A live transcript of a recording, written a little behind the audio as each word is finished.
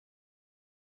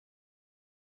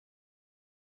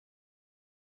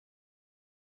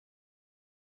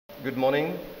Good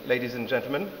morning, ladies and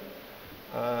gentlemen.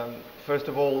 First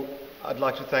of all, I'd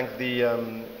like to thank the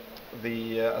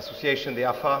association, the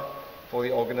AFA, for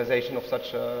the organization of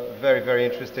such a very, very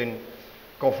interesting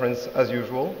conference as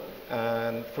usual,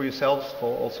 and for yourselves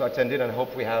for also attending, and I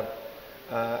hope we have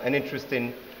an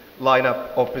interesting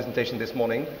lineup of presentation this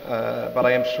morning. But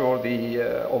I am sure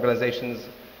the organizations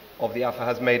of the AFA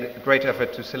has made a great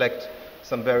effort to select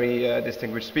some very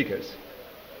distinguished speakers.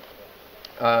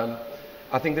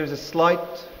 I think there's a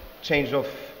slight change of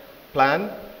plan.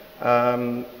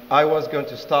 I was going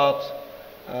to start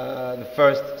the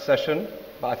first session,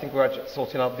 but I think we're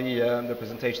sorting out the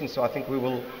presentation, so I think we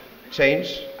will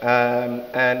change,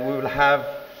 and we will have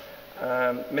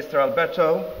Mr.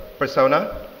 Alberto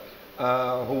Persona,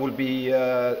 who will be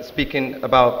speaking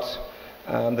about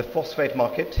the phosphate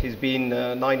market. He's been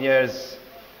 9 years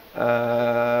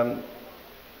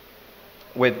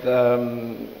with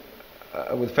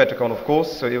Ferticon, of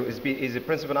course, so he's a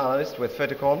principal analyst with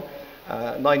Ferticon,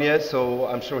 9 years, so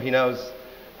I'm sure he knows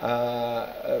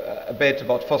a bit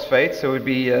about phosphate. So he'll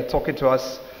be talking to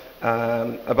us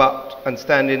about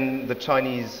understanding the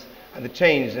Chinese and the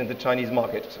change in the Chinese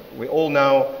market. We all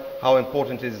know how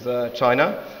important is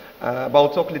China, but I'll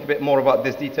talk a little bit more about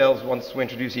these details once we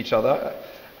introduce each other.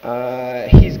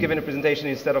 He's given a presentation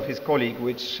instead of his colleague,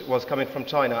 which was coming from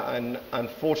China, and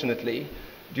unfortunately,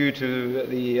 due to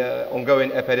the ongoing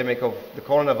epidemic of the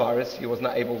coronavirus, he was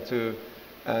not able to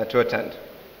attend.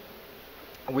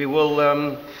 We will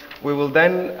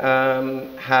then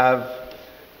have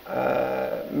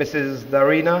Mrs.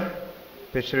 Darina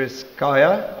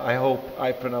Pecheriskaya. I hope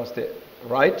I pronounced it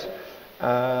right.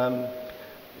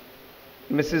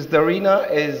 Mrs. Darina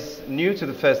is new to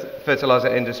the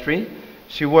fertilizer industry.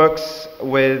 She works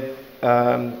with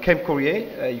Chem Courier,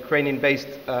 a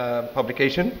Ukrainian-based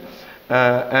publication.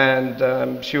 And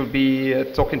she'll be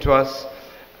talking to us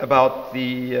about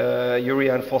the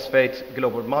urea and phosphate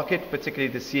global market,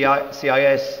 particularly the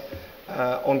CIS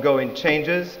ongoing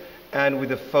changes, and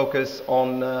with a focus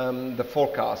on the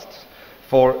forecasts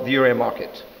for the urea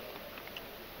market.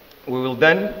 We will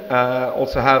then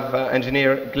also have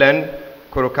engineer Glenn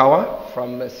Kurokawa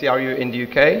from CRU in the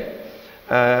UK.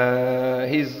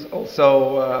 He's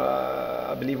also,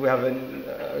 I believe we have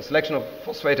a selection of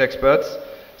phosphate experts,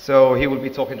 so he will be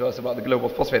talking to us about the global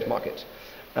phosphate market.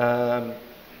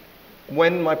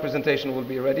 When my presentation will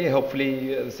be ready,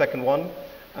 hopefully the second one,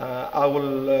 I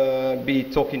will be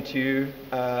talking to you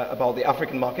about the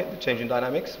African market, the changing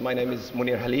dynamics. My name is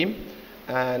Munir Halim,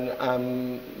 and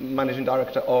I'm Managing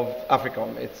Director of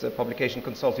Africom. It's a publication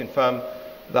consulting firm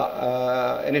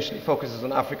that initially focuses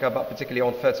on Africa, but particularly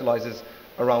on fertilizers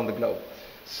around the globe.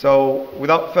 So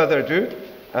without further ado,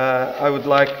 I would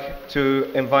like to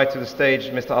invite to the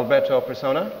stage Mr. Alberto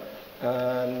Persona,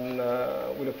 and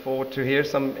we look forward to hear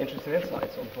some interesting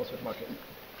insights on the phosphate market.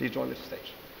 Please join me to the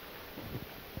stage.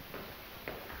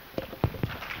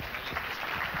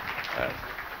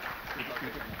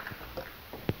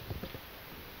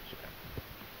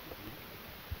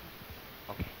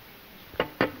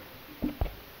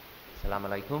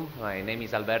 Assalamu alaikum. My name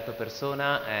is Alberto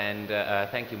Persona, and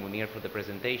thank you, Munir, for the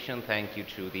presentation. Thank you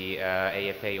to the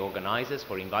AFA organizers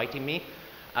for inviting me.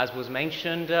 As was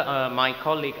mentioned, my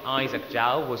colleague Isaac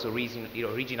Zhao was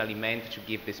originally meant to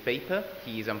give this paper.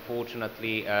 He is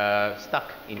unfortunately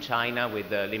stuck in China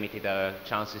with limited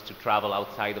chances to travel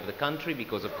outside of the country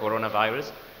because of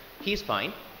coronavirus. He's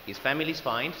fine, his family is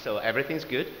fine, so everything's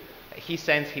good. He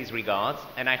sends his regards,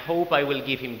 and I hope I will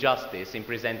give him justice in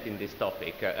presenting this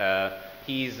topic.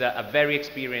 He's a very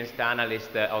experienced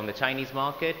analyst on the Chinese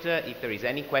market. If there is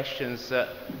any questions,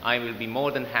 I will be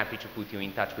more than happy to put you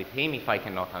in touch with him if I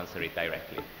cannot answer it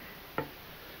directly.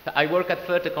 I work at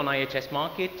Ferticon IHS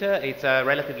Market. It's a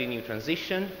relatively new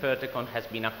transition. Ferticon has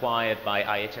been acquired by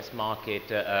IHS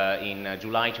Market in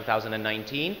July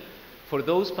 2019. For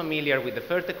those familiar with the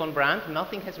Ferticon brand,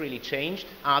 nothing has really changed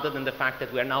other than the fact that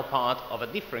we are now part of a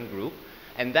different group,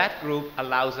 and that group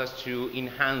allows us to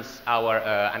enhance our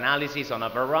analysis on a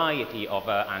variety of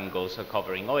angles,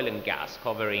 covering oil and gas,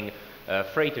 covering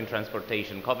freight and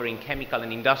transportation, covering chemical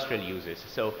and industrial uses.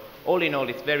 So all in all,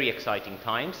 it's very exciting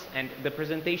times, and the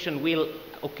presentation will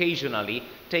occasionally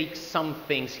take some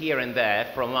things here and there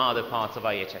from other parts of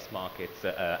IHS Market's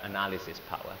analysis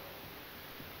power.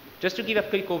 Just to give a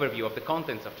quick overview of the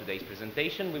contents of today's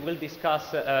presentation, we will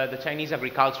discuss the Chinese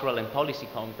agricultural and policy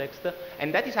context,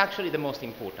 and that is actually the most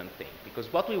important thing, because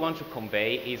what we want to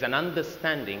convey is an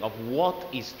understanding of what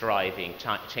is driving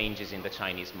changes in the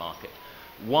Chinese market,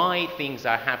 why things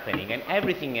are happening, and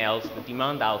everything else, the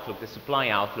demand outlook, the supply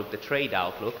outlook, the trade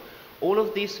outlook, All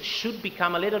of this should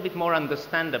become a little bit more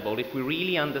understandable if we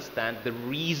really understand the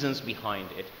reasons behind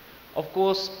it. Of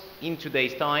course, in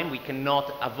today's time, we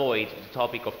cannot avoid the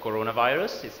topic of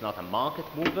coronavirus. It's not a market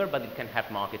mover, but it can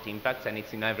have market impacts, and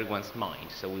it's in everyone's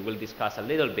mind. So we will discuss a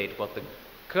little bit what the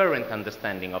current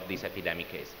understanding of this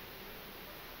epidemic is.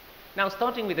 Now,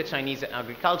 starting with the Chinese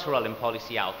agricultural and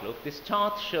policy outlook, this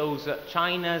chart shows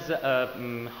China's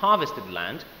harvested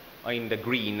land in the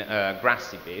green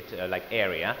grassy bit, like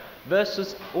area,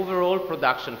 versus overall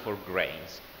production for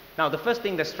grains. Now, the first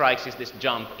thing that strikes is this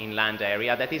jump in land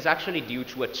area that is actually due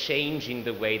to a change in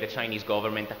the way the Chinese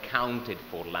government accounted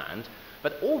for land.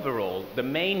 But overall, the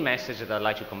main message that I'd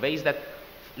like to convey is that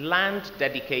land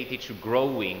dedicated to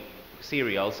growing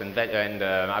cereals and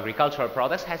agricultural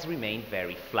products has remained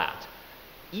very flat.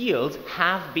 Yields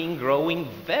have been growing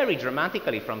very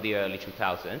dramatically from the early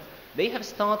 2000s. They have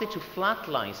started to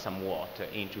flatline somewhat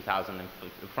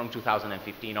from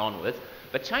 2015 onwards,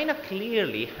 but China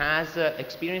clearly has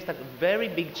experienced a very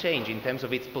big change in terms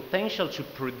of its potential to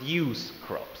produce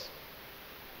crops.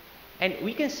 And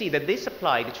we can see that this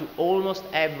applied to almost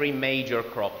every major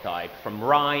crop type, from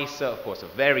rice, of course,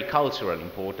 of very cultural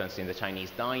importance in the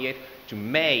Chinese diet, to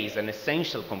maize, an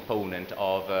essential component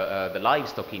of the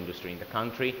livestock industry in the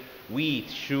country, wheat,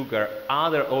 sugar,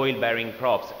 other oil-bearing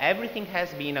crops. Everything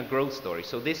has been a growth story.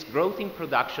 So this growth in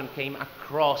production came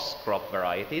across crop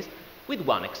varieties, with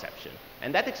one exception,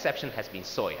 and that exception has been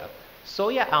soya.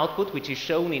 Soya output, which is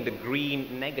shown in the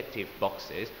green negative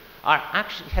boxes,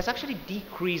 has actually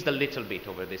decreased a little bit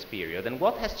over this period. And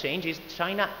what has changed is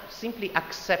China simply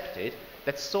accepted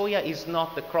that soya is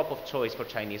not the crop of choice for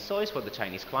Chinese soils, for the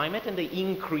Chinese climate, and they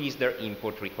increased their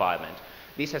import requirement.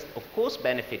 This has, of course,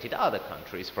 benefited other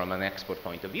countries from an export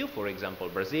point of view, for example,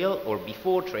 Brazil, or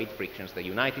before trade frictions, the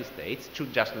United States, to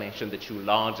just mention the two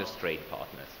largest trade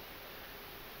partners.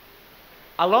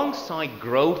 Alongside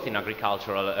growth in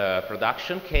agricultural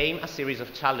production came a series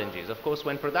of challenges. Of course,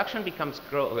 when production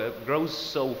grows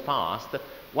so fast,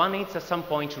 one needs at some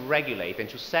point to regulate and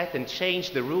to set and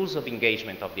change the rules of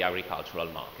engagement of the agricultural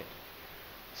market.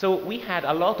 So we had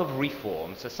a lot of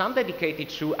reforms, some dedicated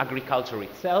to agriculture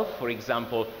itself, for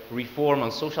example, reform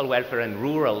on social welfare and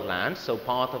rural land, so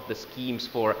part of the schemes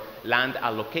for land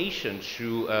allocation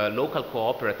to local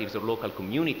cooperatives or local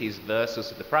communities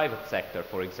versus the private sector,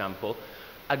 for example,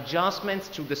 adjustments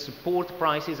to the support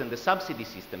prices and the subsidy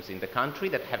systems in the country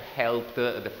that have helped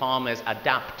the farmers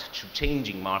adapt to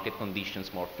changing market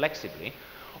conditions more flexibly,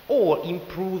 or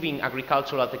improving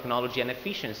agricultural technology and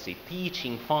efficiency,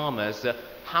 teaching farmers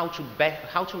how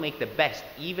to make the best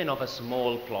even of a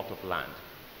small plot of land.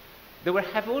 There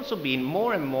have also been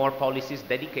more and more policies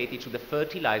dedicated to the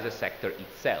fertilizer sector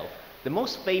itself. The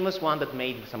most famous one that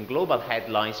made some global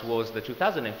headlines was the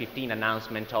 2015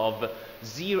 announcement of a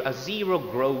zero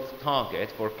growth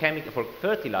target for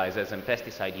fertilizers and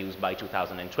pesticide use by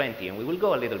 2020, and we will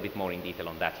go a little bit more in detail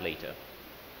on that later.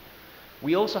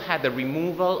 We also had the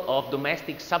removal of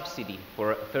domestic subsidy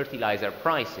for fertilizer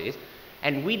prices,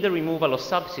 and with the removal of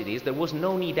subsidies, there was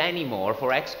no need anymore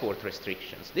for export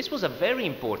restrictions. This was a very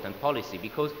important policy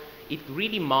because it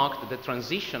really marked the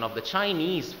transition of the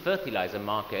Chinese fertilizer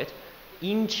market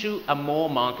into a more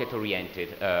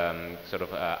market-oriented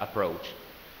approach.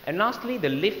 And lastly,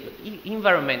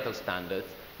 environmental standards.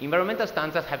 Environmental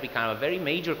standards have become a very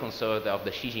major concern of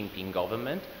the Xi Jinping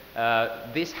government.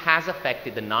 This has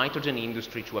affected the nitrogen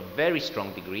industry to a very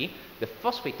strong degree, the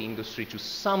phosphate industry to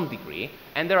some degree,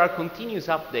 and there are continuous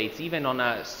updates even on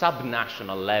a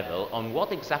sub-national level on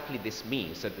what exactly this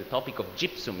means. So the topic of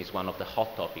gypsum is one of the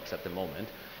hot topics at the moment.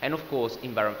 And of course,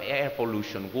 air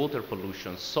pollution, water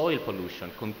pollution, soil pollution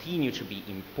continue to be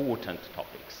important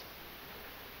topics.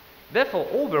 Therefore,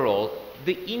 overall,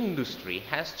 the industry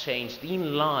has changed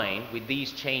in line with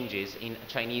these changes in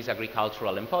Chinese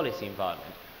agricultural and policy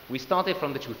environment. We started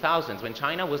from the 2000s when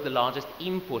China was the largest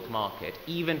import market,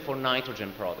 even for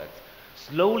nitrogen products.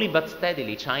 Slowly but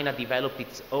steadily, China developed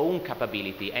its own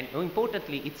capability and,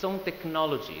 importantly, its own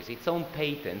technologies, its own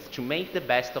patents to make the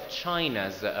best of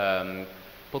China's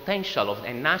potential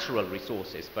and natural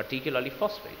resources, particularly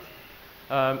phosphates.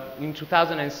 In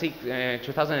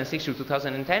 2006 to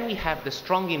 2010, we have the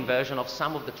strong inversion of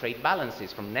some of the trade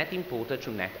balances from net importer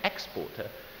to net exporter.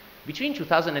 Between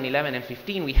 2011 and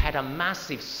 2015, we had a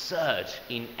massive surge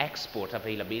in export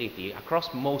availability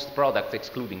across most products,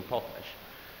 excluding potash.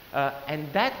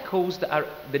 And that caused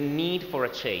the need for a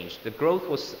change. The growth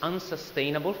was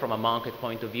unsustainable from a market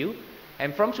point of view.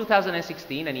 And from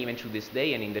 2016 and even to this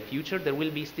day and in the future, there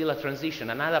will be still a transition,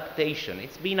 an adaptation.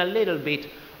 It's been a little bit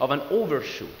of an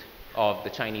overshoot of the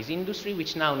Chinese industry,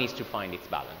 which now needs to find its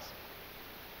balance.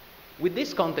 With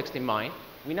this context in mind,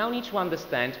 we now need to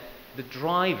understand the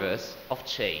drivers of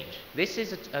change. This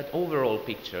is an overall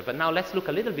picture, but now let's look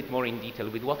a little bit more in detail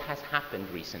with what has happened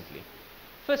recently.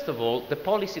 First of all, the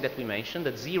policy that we mentioned,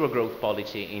 that zero growth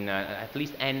policy in at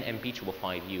least N and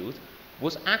P2O5 use,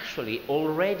 was actually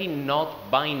already not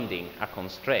binding a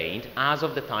constraint as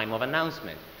of the time of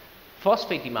announcement.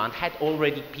 Phosphate demand had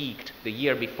already peaked the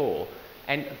year before,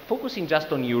 and focusing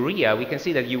just on urea, we can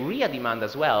see that urea demand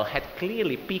as well had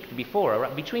clearly peaked before,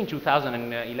 between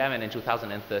 2011 and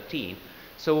 2013.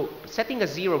 So setting a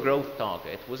zero growth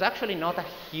target was actually not a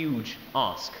huge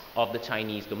ask of the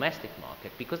Chinese domestic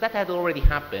market, because that had already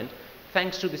happened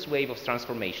thanks to this wave of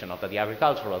transformation of the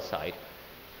agricultural side.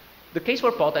 The case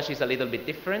for potash is a little bit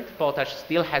different. Potash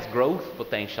still has growth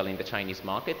potential in the Chinese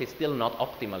market. It's still not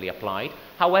optimally applied.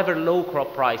 However, low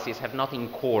crop prices have not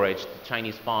encouraged the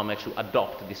Chinese farmer to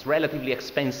adopt this relatively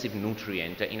expensive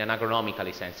nutrient in an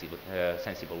agronomically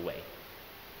sensible way.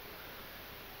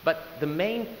 But the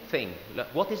main thing,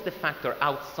 what is the factor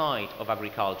outside of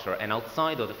agriculture and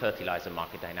outside of the fertilizer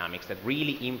market dynamics that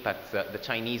really impacts the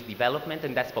Chinese development?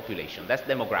 And that's population, that's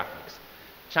demographics.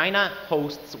 China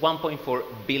hosts 1.4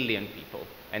 billion people,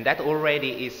 and that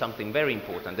already is something very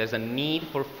important. There's a need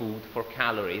for food, for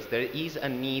calories. There is a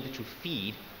need to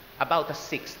feed about a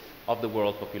sixth of the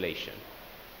world population.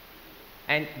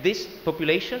 And this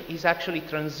population is actually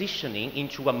transitioning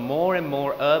into a more and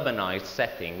more urbanized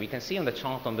setting. We can see on the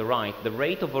chart on the right, the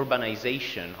rate of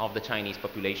urbanization of the Chinese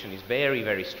population is very,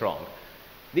 very strong.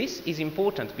 This is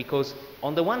important because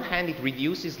on the one hand, it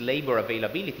reduces labor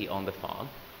availability on the farm.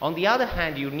 On the other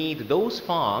hand, you need those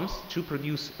farms to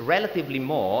produce relatively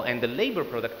more and the labor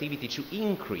productivity to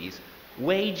increase.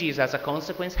 Wages, as a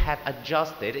consequence, have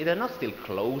adjusted. They're not still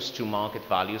close to market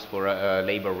values for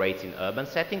labor rates in urban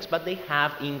settings, but they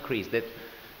have increased.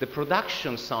 The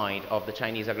production side of the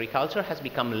Chinese agriculture has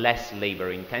become less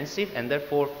labor intensive and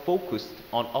therefore focused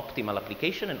on optimal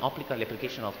application and optimal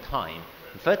application of time.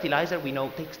 Fertilizer, we know,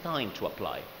 takes time to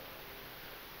apply.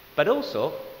 But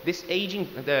also, this aging,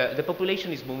 the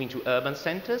population is moving to urban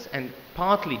centers, and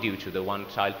partly due to the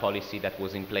one-child policy that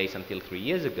was in place until 3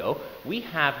 years ago, we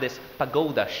have this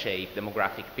pagoda-shaped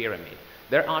demographic pyramid.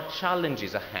 There are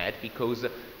challenges ahead because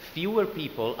fewer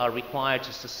people are required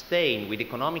to sustain with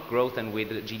economic growth and with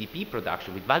GDP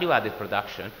production, with value-added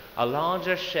production, a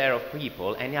larger share of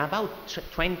people, and in about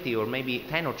 20 or maybe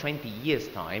 10 or 20 years'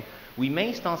 time, we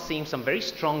may start seeing some very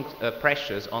strong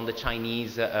pressures on the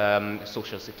Chinese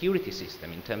social security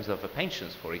system in terms of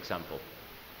pensions, for example.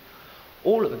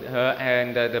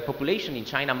 The population in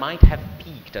China might have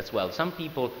peaked as well. Some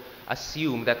people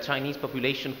assume that Chinese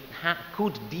population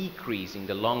could decrease in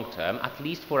the long term, at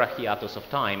least for a hiatus of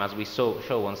time, as we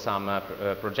show on some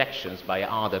projections by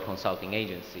other consulting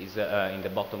agencies in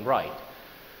the bottom right.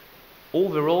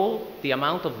 Overall, the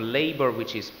amount of labor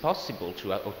which is possible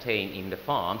to obtain in the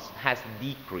farms has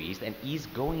decreased and is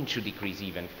going to decrease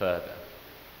even further.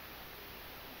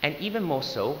 And even more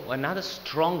so, another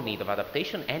strong need of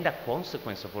adaptation and a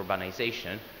consequence of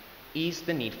urbanization is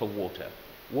the need for water.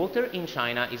 Water in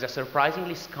China is a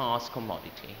surprisingly scarce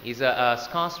commodity, is a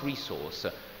scarce resource,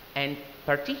 and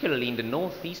particularly in the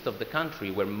northeast of the country,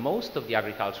 where most of the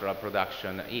agricultural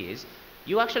production is,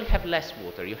 you actually have less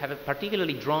water. You have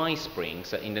particularly dry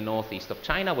springs in the northeast of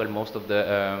China, where most of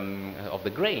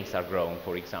the grains are grown,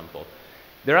 for example.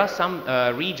 There are some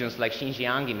regions like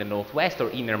Xinjiang in the northwest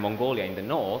or Inner Mongolia in the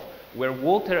north, where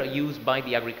water used by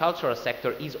the agricultural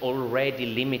sector is already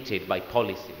limited by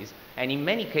policies. And in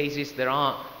many cases, there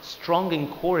are strong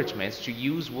encouragements to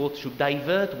use water, to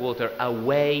divert water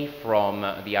away from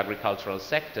the agricultural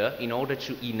sector in order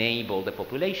to enable the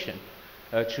population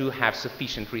to have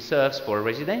sufficient reserves for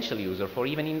residential use or for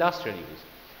even industrial use.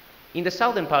 In the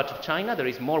southern part of China, there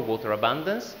is more water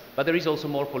abundance, but there is also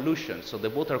more pollution, so the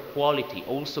water quality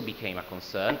also became a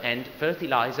concern, and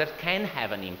fertilizer can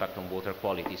have an impact on water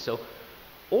quality. So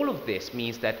all of this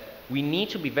means that we need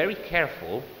to be very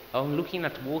careful on looking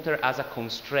at water as a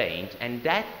constraint, and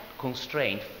that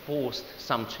constraint forced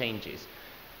some changes.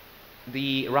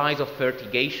 The rise of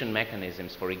fertigation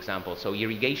mechanisms, for example, so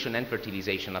irrigation and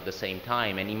fertilization at the same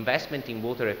time, and investment in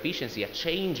water efficiency, a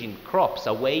change in crops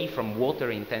away from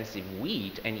water-intensive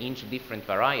wheat and into different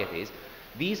varieties,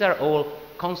 these are all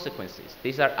consequences.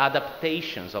 These are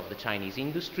adaptations of the Chinese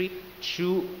industry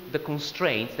to the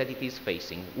constraints that it is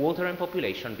facing, water and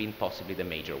population being possibly the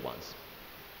major ones.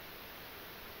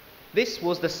 This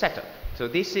was the setup. So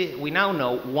we now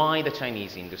know why the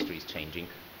Chinese industry is changing.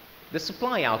 The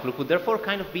supply outlook would therefore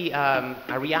kind of be a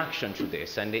reaction to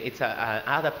this, and it's an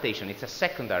adaptation, it's a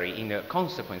secondary in a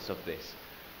consequence of this.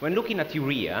 When looking at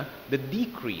urea, the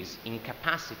decrease in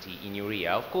capacity in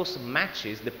urea, of course,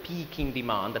 matches the peak in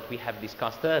demand that we have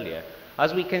discussed earlier.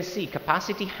 As we can see,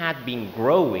 capacity had been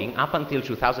growing up until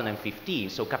 2015,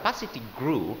 so capacity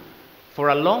grew for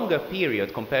a longer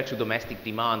period compared to domestic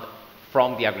demand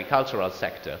from the agricultural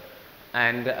sector.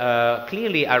 And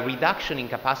clearly, a reduction in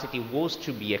capacity was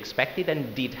to be expected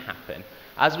and did happen.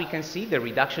 As we can see, the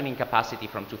reduction in capacity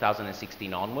from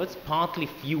 2016 onwards, partly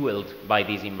fueled by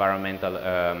these environmental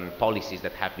policies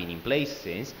that have been in place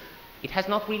since, it has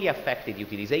not really affected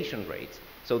utilization rates.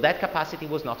 So that capacity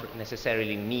was not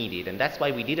necessarily needed, and that's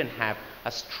why we didn't have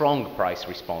a strong price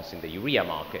response in the urea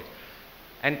market.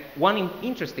 And one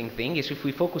interesting thing is if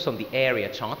we focus on the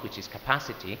area chart, which is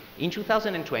capacity, in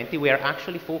 2020 we are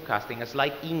actually forecasting a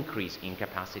slight increase in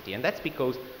capacity, and that's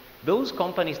because those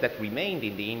companies that remained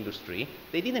in the industry,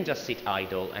 they didn't just sit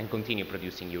idle and continue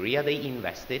producing urea, they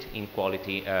invested in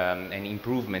quality and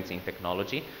improvements in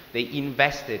technology. They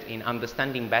invested in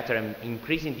understanding better and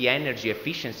increasing the energy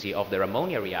efficiency of their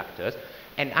ammonia reactors.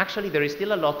 And actually there is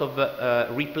still a lot of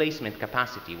replacement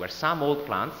capacity where some old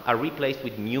plants are replaced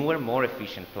with newer, more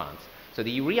efficient plants. So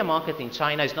the urea market in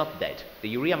China is not dead. The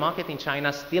urea market in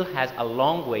China still has a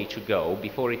long way to go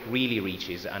before it really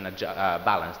reaches a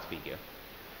balanced figure.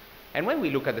 And when we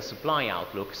look at the supply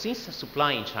outlook, since the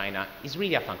supply in China is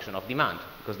really a function of demand,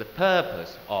 because the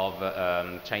purpose of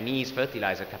Chinese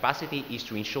fertilizer capacity is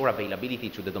to ensure availability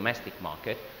to the domestic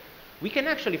market, we can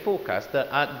actually forecast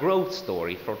a growth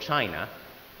story for China,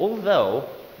 although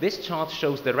this chart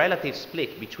shows the relative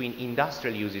split between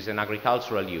industrial uses and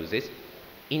agricultural uses.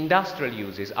 Industrial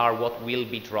uses are what will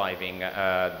be driving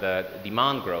the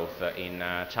demand growth in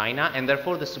China, and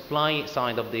therefore the supply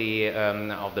side of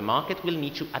the market will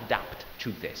need to adapt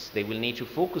to this. They will need to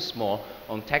focus more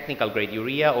on technical grade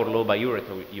urea or low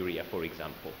biuretha urea, for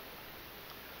example.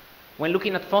 When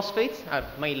looking at phosphates, I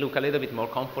may look a little bit more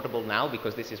comfortable now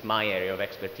because this is my area of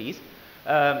expertise.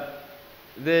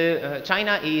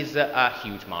 China is a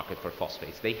huge market for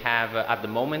phosphates. They have at the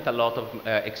moment a lot of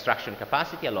extraction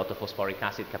capacity, a lot of phosphoric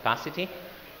acid capacity.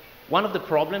 One of the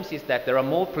problems is that there are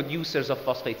more producers of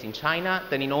phosphates in China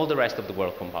than in all the rest of the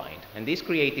world combined. And this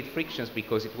created frictions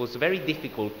because it was very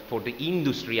difficult for the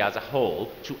industry as a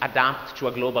whole to adapt to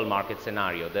a global market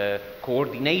scenario. The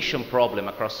coordination problem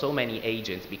across so many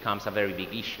agents becomes a very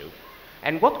big issue.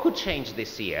 And what could change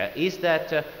this year is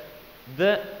that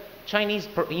the Chinese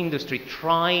industry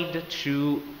tried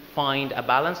to find a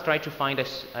balance, tried to find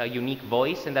a unique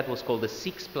voice, and that was called the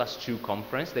 6+2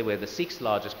 conference. They were the 6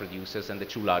 largest producers and the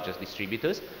 2 largest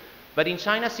distributors. But in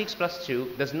China,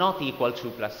 6+2 does not equal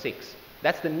 2+6.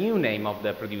 That's the new name of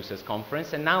the producers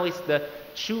conference, and now it's the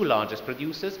 2 largest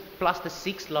producers plus the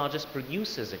 6 largest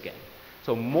producers again.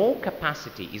 So more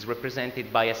capacity is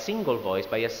represented by a single voice,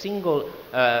 by a single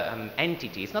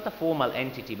entity. It's not a formal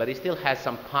entity, but it still has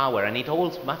some power, and it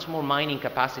holds much more mining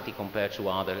capacity compared to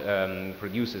other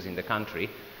producers in the country.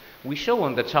 We show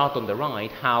on the chart on the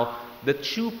right how the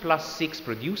 2+6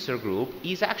 producer group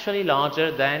is actually larger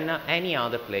than any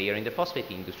other player in the phosphate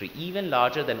industry, even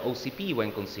larger than OCP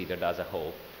when considered as a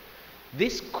whole.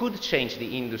 This could change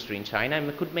the industry in China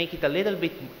and could make it a little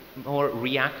bit more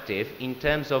reactive in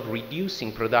terms of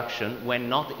reducing production when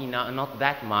not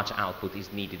that much output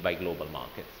is needed by global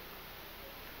markets.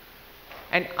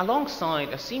 And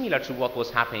alongside, similar to what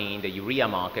was happening in the urea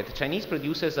market, Chinese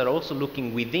producers are also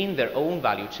looking within their own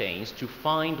value chains to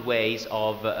find ways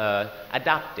of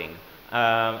adapting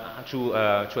to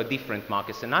a different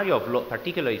market scenario,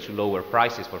 particularly to lower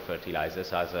prices for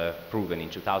fertilizers, as proven in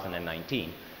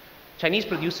 2019. Chinese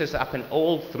producers happen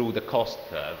all through the cost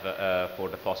curve for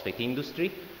the phosphate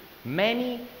industry.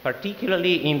 Many,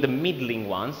 particularly in the middling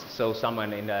ones, so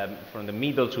someone from the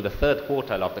middle to the third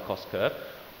quartile of the cost curve,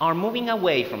 are moving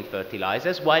away from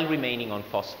fertilizers while remaining on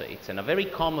phosphates. And a very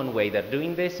common way they're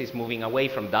doing this is moving away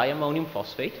from diammonium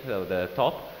phosphate, so the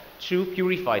top, to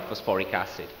purified phosphoric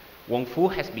acid.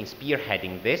 Wongfu has been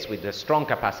spearheading this with the strong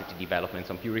capacity developments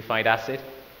on purified acid.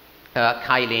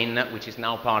 Kailin, which is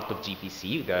now part of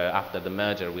GPC after the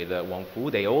merger with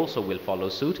Wongfu, they also will follow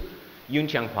suit.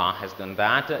 Yunqianghua has done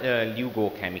that,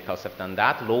 Liuguo Chemicals have done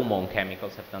that, Lomong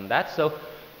Chemicals have done that. So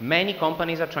many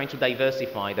companies are trying to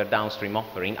diversify their downstream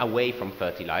offering away from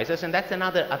fertilizers, and that's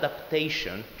another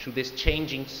adaptation to this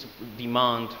changing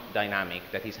demand dynamic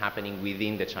that is happening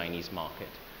within the Chinese market.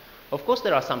 Of course,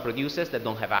 there are some producers that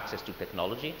don't have access to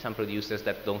technology, some producers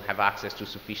that don't have access to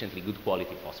sufficiently good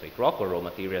quality phosphate rock or raw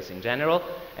materials in general,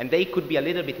 and they could be a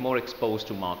little bit more exposed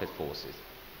to market forces.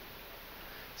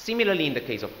 Similarly, in the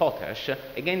case of potash,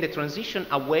 again, the transition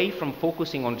away from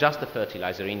focusing on just the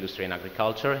fertilizer industry and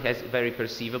agriculture is very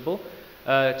perceivable.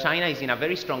 China is in a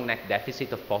very strong net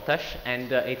deficit of potash,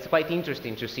 and it's quite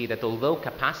interesting to see that although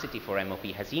capacity for MOP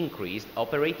has increased,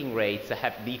 operating rates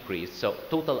have decreased, so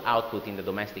total output in the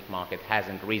domestic market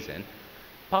hasn't risen.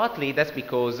 Partly that's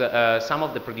because some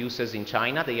of the producers in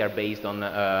China, they are based on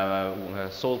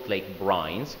salt lake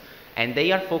brines, and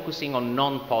they are focusing on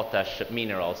non-potash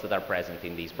minerals that are present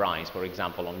in these brines, for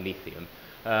example on lithium.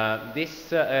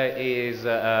 This is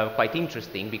quite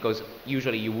interesting because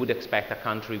usually you would expect a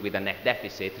country with a net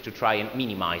deficit to try and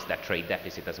minimize that trade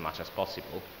deficit as much as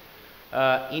possible.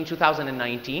 In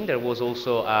 2019, there was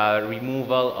also a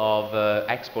removal of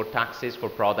export taxes for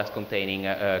products containing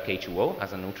K2O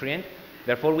as a nutrient.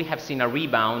 Therefore, we have seen a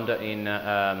rebound in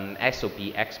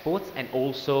SOP exports, and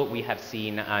also we have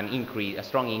seen a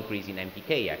strong increase in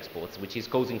NPK exports, which is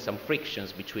causing some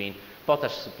frictions between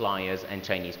potash suppliers and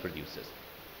Chinese producers.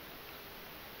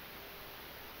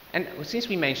 And since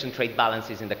we mentioned trade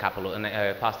balances in the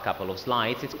past couple of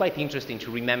slides, it's quite interesting to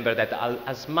remember that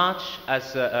as much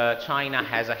as China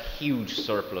has a huge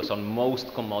surplus on most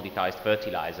commoditized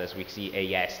fertilizers, we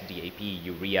see AS, DAP,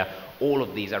 urea, all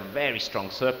of these are very strong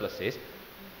surpluses,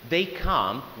 they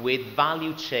come with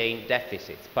value chain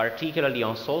deficits, particularly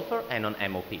on sulfur and on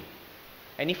MOP.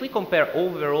 And if we compare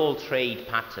overall trade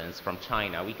patterns from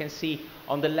China, we can see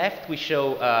on the left we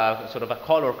show sort of a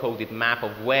color-coded map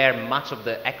of where much of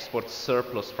the export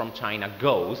surplus from China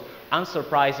goes.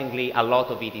 Unsurprisingly, a lot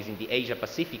of it is in the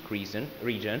Asia-Pacific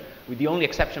region, with the only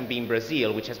exception being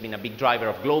Brazil, which has been a big driver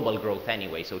of global growth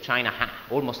anyway. So China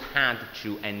almost had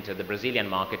to enter the Brazilian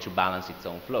market to balance its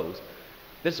own flows.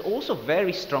 There's also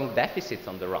very strong deficits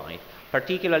on the right,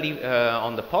 particularly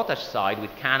on the potash side, with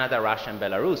Canada, Russia, and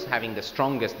Belarus having the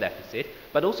strongest deficit,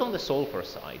 but also on the sulfur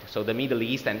side. So the Middle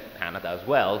East and Canada as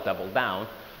well, double down,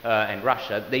 and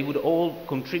Russia, they would all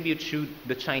contribute to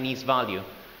the Chinese value.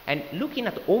 And looking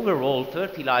at overall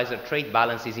fertilizer trade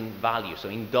balances in value, so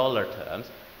in dollar terms,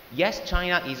 yes,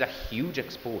 China is a huge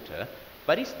exporter,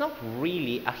 but it's not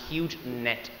really a huge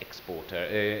net exporter.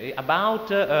 About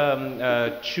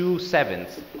 2/7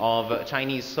 of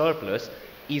Chinese surplus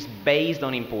is based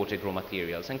on imported raw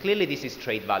materials. And clearly this is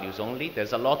trade values only.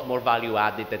 There's a lot more value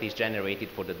added that is generated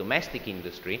for the domestic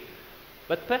industry.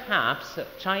 But perhaps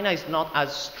China is not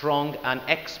as strong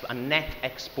a net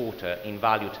exporter in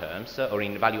value terms or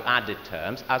in value added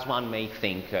terms as one may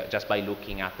think just by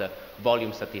looking at the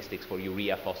volume statistics for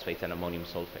urea, phosphates, and ammonium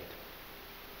sulfate.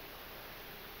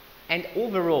 And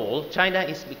overall, China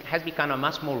has become a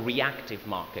much more reactive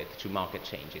market to market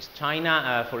changes.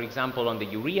 China, for example, on the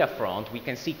urea front, we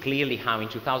can see clearly how in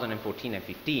 2014 and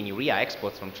 15, urea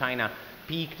exports from China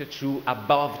peaked to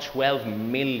above 12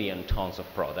 million tons of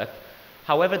product.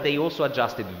 However, they also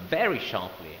adjusted very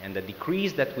sharply, and the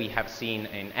decrease that we have seen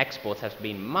in exports has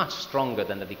been much stronger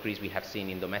than the decrease we have seen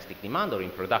in domestic demand or in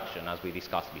production, as we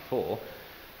discussed before.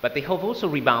 But they have also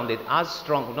rebounded as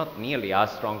strong, not nearly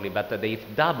as strongly, but they've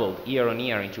doubled year on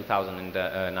year in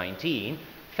 2019,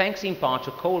 thanks in part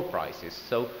to coal prices.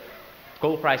 So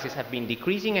coal prices have been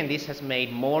decreasing, and this has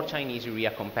made more Chinese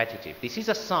urea competitive. This is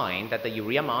a sign that the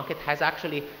urea market has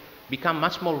actually become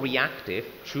much more reactive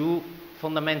to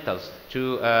fundamentals,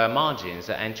 to margins,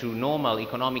 and to normal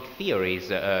economic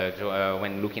theories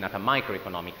when looking at a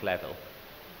microeconomic level.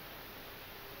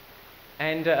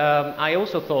 And I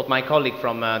also thought my colleague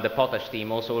from the potash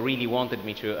team also really wanted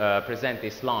me to present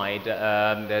this slide.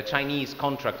 The Chinese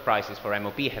contract prices for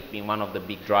MOP have been one of the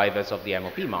big drivers of the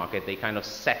MOP market. They kind of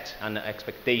set an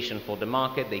expectation for the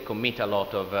market. They commit a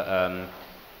lot of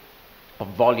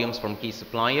volumes from key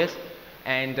suppliers.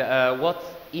 And what's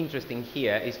interesting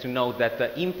here is to note that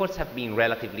the imports have been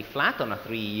relatively flat on a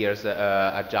 3 years on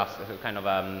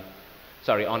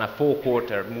a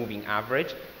 4-quarter moving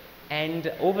average.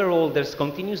 And overall, there's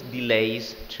continuous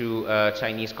delays to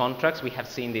Chinese contracts. We have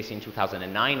seen this in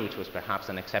 2009, which was perhaps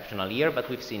an exceptional year, but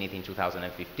we've seen it in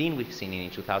 2015, we've seen it in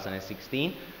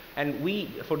 2016. And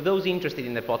for those interested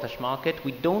in the potash market,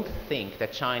 we don't think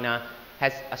that China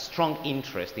has a strong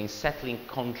interest in settling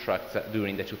contracts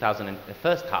during the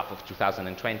first half of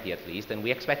 2020 at least, and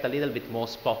we expect a little bit more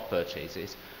spot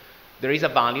purchases. There is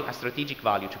a strategic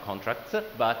value to contracts,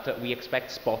 but we expect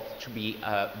spot to be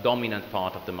a dominant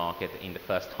part of the market in the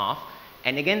first half.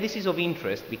 And again, this is of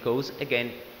interest because,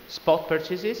 again, spot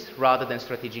purchases rather than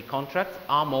strategic contracts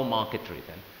are more market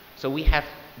driven. So we have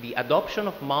the adoption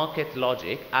of market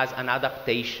logic as an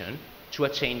adaptation to a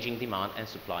changing demand and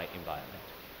supply environment.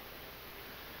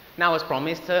 Now, as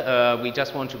promised, we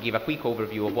just want to give a quick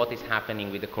overview of what is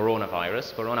happening with the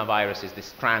coronavirus. Coronavirus is this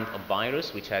strand of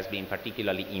virus which has been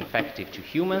particularly infective to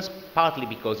humans, partly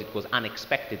because it was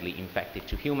unexpectedly infective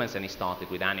to humans and it started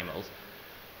with animals.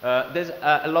 There's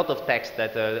a lot of text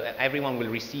that everyone will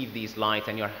receive these slides,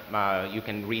 and you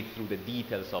can read through the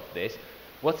details of this.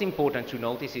 What's important to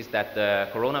notice is that the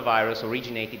coronavirus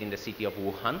originated in the city of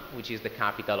Wuhan, which is the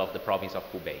capital of the province of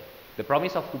Hubei. The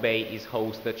province of Hubei is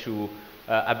host to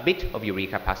a bit of urea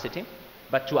capacity,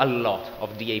 but to a lot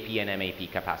of DAP and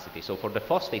MAP capacity. So for the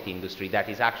phosphate industry, that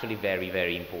is actually very,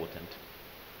 very important.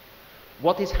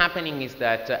 What is happening is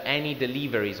that any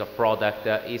deliveries of product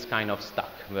is kind of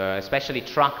stuck. Especially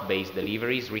truck-based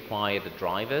deliveries require the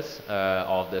drivers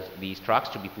of these trucks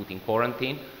to be put in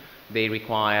quarantine. They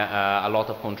require a lot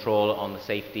of control on the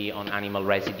safety, on animal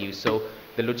residues. So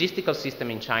the logistical system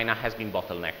in China has been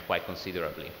bottlenecked quite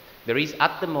considerably. There is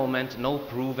at the moment no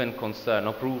proven concern,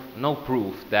 no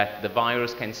proof that the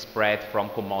virus can spread from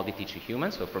commodity to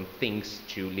humans, so from things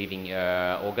to living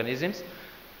organisms.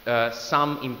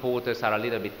 Some importers are a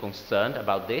little bit concerned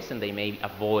about this, and they may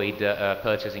avoid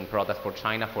purchasing products for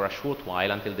China for a short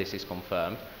while until this is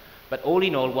confirmed. But all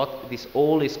in all, what this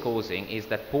all is causing is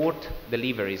that port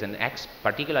deliveries and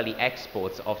particularly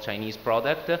exports of Chinese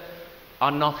product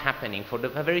are not happening for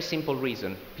a very simple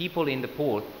reason. People in the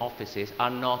port offices are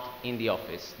not in the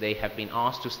office. They have been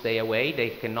asked to stay away. They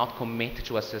cannot commit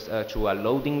to a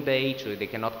loading day. They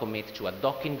cannot commit to a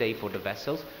docking day for the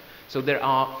vessels. So there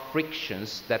are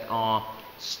frictions that are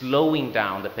slowing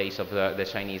down the pace of the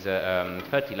Chinese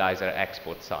fertilizer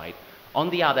export side. On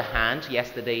the other hand,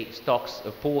 yesterday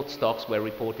port stocks were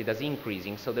reported as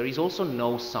increasing, so there is also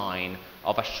no sign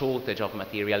of a shortage of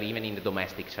material even in the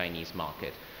domestic Chinese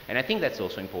market. And I think that's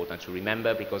also important to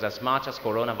remember, because as much as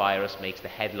coronavirus makes the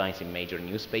headlines in major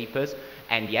newspapers,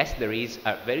 and yes, there is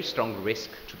a very strong risk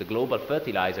to the global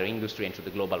fertilizer industry and to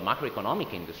the global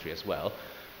macroeconomic industry as well,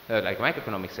 like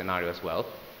macroeconomic scenario as well,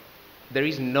 there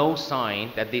is no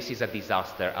sign that this is a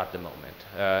disaster at the moment.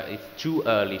 It's too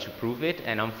early to prove it,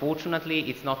 and unfortunately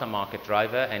it's not a market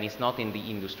driver and it's not in the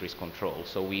industry's control.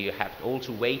 So we have all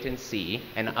to wait and see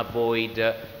and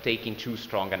avoid taking too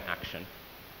strong an action.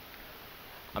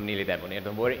 I'm nearly there, Bonnier,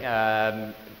 don't worry.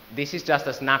 This is just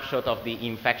a snapshot of the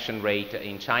infection rate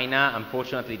in China.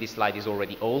 Unfortunately, this slide is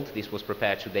already old. This was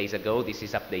prepared 2 days ago. This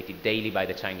is updated daily by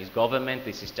the Chinese government.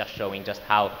 This is just showing just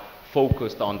how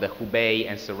focused on the Hubei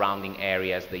and surrounding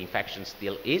areas the infection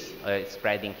still is. It's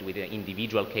spreading with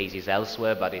individual cases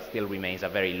elsewhere, but it still remains a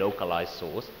very localized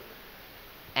source.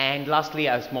 And lastly,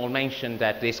 a small mention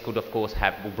that this could, of course,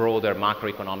 have broader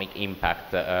macroeconomic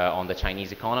impact on the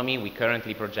Chinese economy. We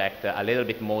currently project a little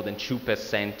bit more than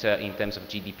 2% in terms of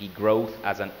GDP growth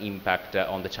as an impact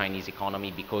on the Chinese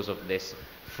economy because of this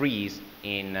freeze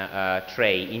in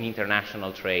trade, in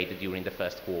international trade during the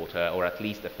first quarter, or at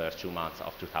least the first 2 months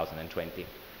of 2020.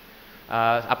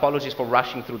 Apologies for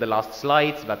rushing through the last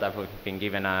slides, but I've been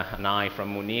given an eye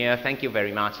from Munir. Thank you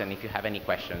very much, and if you have any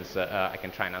questions, I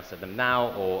can try and answer them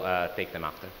now or take them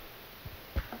after.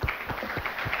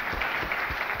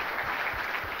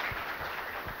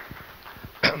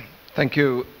 Thank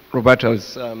you, Roberto.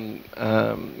 It's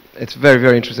a very,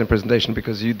 very interesting presentation,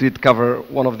 because you did cover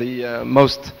one of the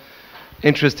most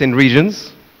interesting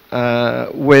regions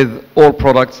with all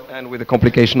products and with the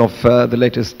complication of the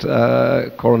latest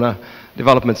corona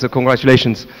developments. So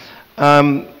congratulations.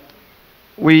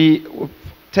 We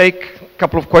take a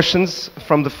couple of questions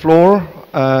from the floor.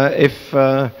 If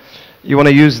you want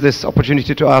to use this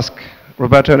opportunity to ask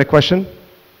Roberto any question.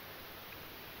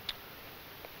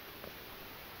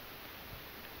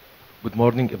 Good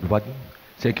morning, everybody.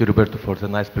 Thank you, Roberto, for the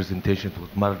nice presentation. It was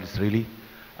marvelous, really.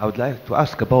 I would like to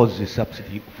ask about the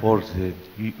subsidy for the,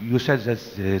 you said that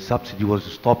the subsidy was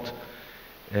stopped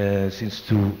since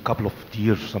couple of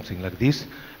years or something like this,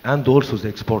 and also the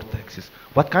export taxes.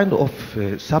 What kind of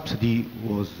subsidy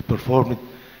was performed,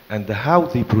 and how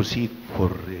they proceed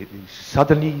for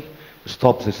suddenly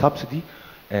stop the subsidy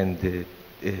and the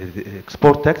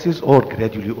export taxes, or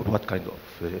gradually, or what kind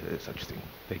of such thing?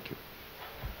 Thank you.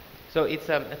 So it's,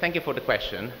 thank you for the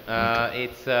question.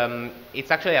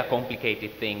 It's actually a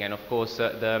complicated thing, and of course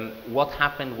what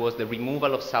happened was the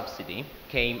removal of subsidy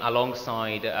came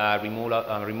alongside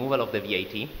removal of the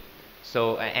VAT.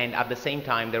 So, and at the same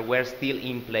time there were still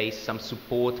in place some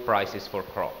support prices for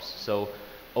crops. So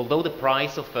although the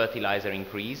price of fertilizer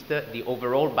increased, the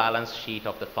overall balance sheet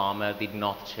of the farmer did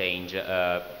not change.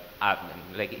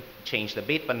 Like it changed a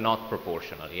bit, but not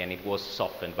proportionally, and it was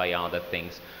softened by other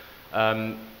things.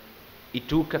 It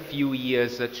took a few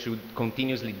years to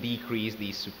continuously decrease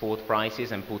these support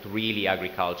prices and put really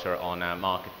agriculture on a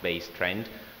market-based trend.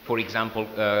 For example,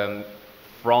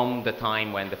 from the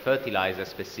time when the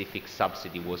fertilizer-specific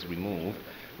subsidy was removed,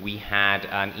 we had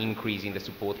an increase in the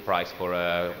support price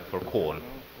for corn.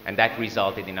 And that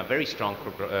resulted in a very strong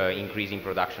increase in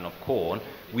production of corn,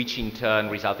 which in turn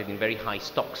resulted in very high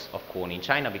stocks of corn in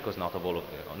China because not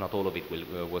all of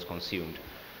it was consumed.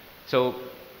 So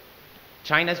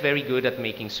China is very good at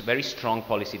making very strong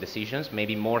policy decisions,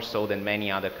 maybe more so than many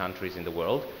other countries in the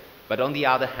world. But on the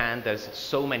other hand, there's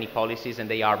so many policies and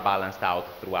they are balanced out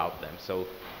throughout them. So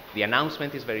the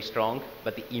announcement is very strong,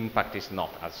 but the impact is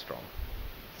not as strong.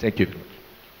 Thank you.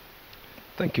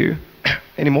 Thank you.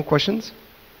 Any more questions?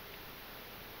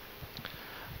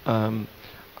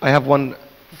 I have one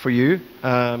for you.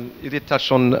 You did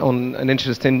touch on an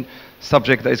interesting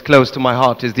subject that is close to my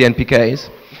heart, is the NPKs.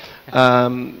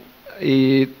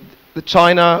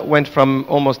 China went from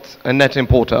almost a net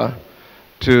importer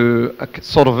to a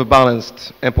sort of a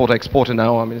balanced importer-exporter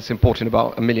now. I mean, it's importing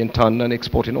about 1 million ton and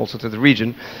exporting also to the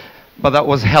region. But that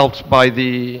was helped by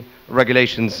the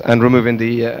regulations and removing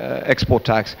the export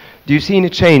tax. Do you see any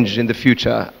change in the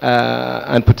future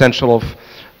and potential of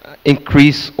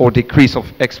increase or decrease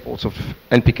of exports of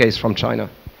NPKs from China?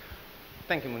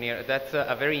 Thank you, Munir. That's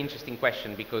a very interesting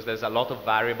question because there's a lot of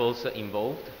variables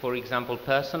involved. For example,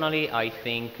 personally, I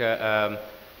think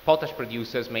potash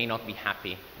producers may not be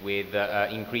happy with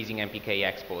increasing NPK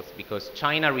exports because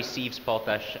China receives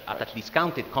potash at a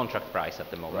discounted contract price at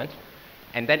the moment,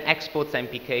 and then exports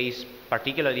NPKs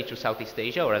particularly to Southeast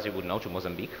Asia, or as you would know, to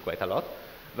Mozambique quite a lot.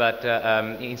 But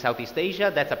in Southeast Asia,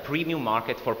 that's a premium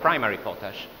market for primary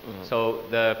potash. So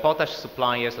the potash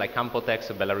suppliers like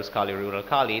Campotex, Belarus Kali, Rural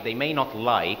Kali, they may not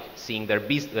like seeing their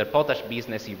potash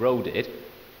business eroded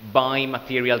by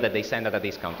material that they send at a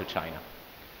discount to China.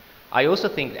 I also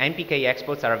think NPK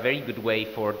exports are a very good way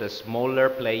for the smaller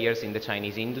players in the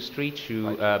Chinese industry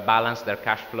to balance their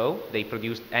cash flow. They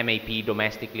produce MAP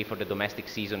domestically for the domestic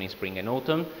season in spring and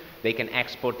autumn. They can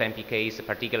export NPKs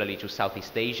particularly to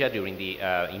Southeast Asia during the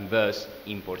inverse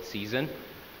import season.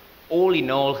 All in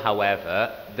all,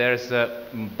 however, there's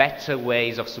better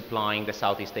ways of supplying the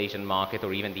Southeast Asian market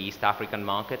or even the East African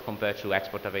market compared to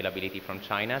export availability from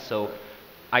China. So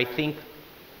I think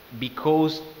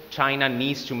because China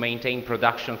needs to maintain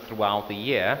production throughout the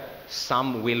year,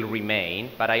 some will remain,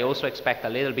 but I also expect a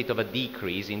little bit of a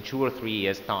decrease in 2 or 3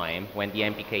 years' time when the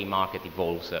NPK market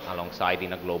evolves alongside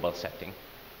in a global setting.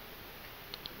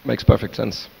 Makes perfect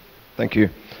sense. Thank you.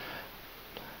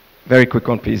 Very quick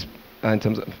one, please, in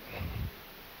terms of...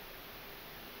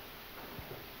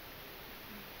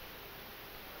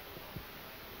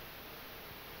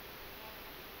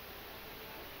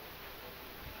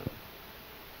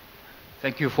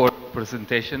 Thank you for the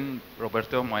presentation,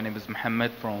 Roberto. My name is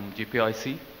Mohammed from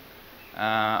GPIC.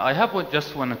 I have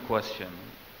just one question.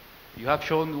 You have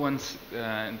shown one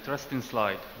interesting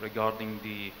slide regarding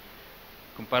the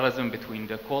comparison between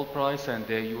the coal price and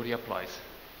the urea price.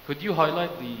 Could you highlight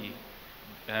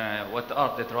what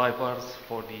are the drivers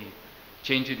for the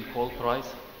change in coal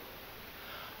price?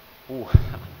 Ooh,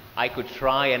 I could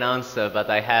try and answer, but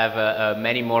I have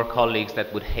many more colleagues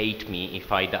that would hate me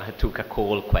if I took a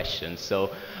coal question. So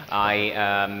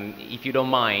if you don't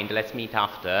mind, let's meet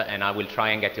after and I will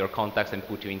try and get your contacts and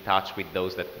put you in touch with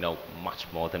those that know much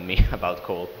more than me about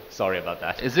coal. Sorry about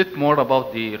that. Is it more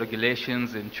about the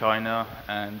regulations in China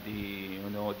and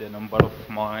the number of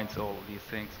mines, all these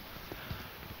things?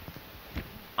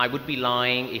 I would be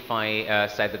lying if I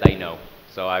said that I know.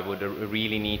 So I would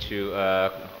really need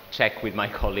to check with my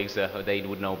colleagues, they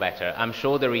would know better. I'm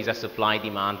sure there is a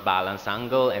supply-demand balance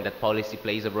angle and that policy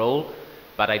plays a role,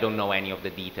 but I don't know any of the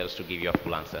details to give you a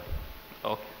full answer.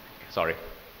 Okay. Sorry.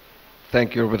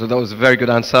 Thank you, Roberto. That was a very good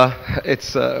answer.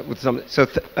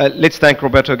 Let's thank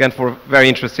Roberto again for a very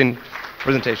interesting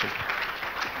presentation.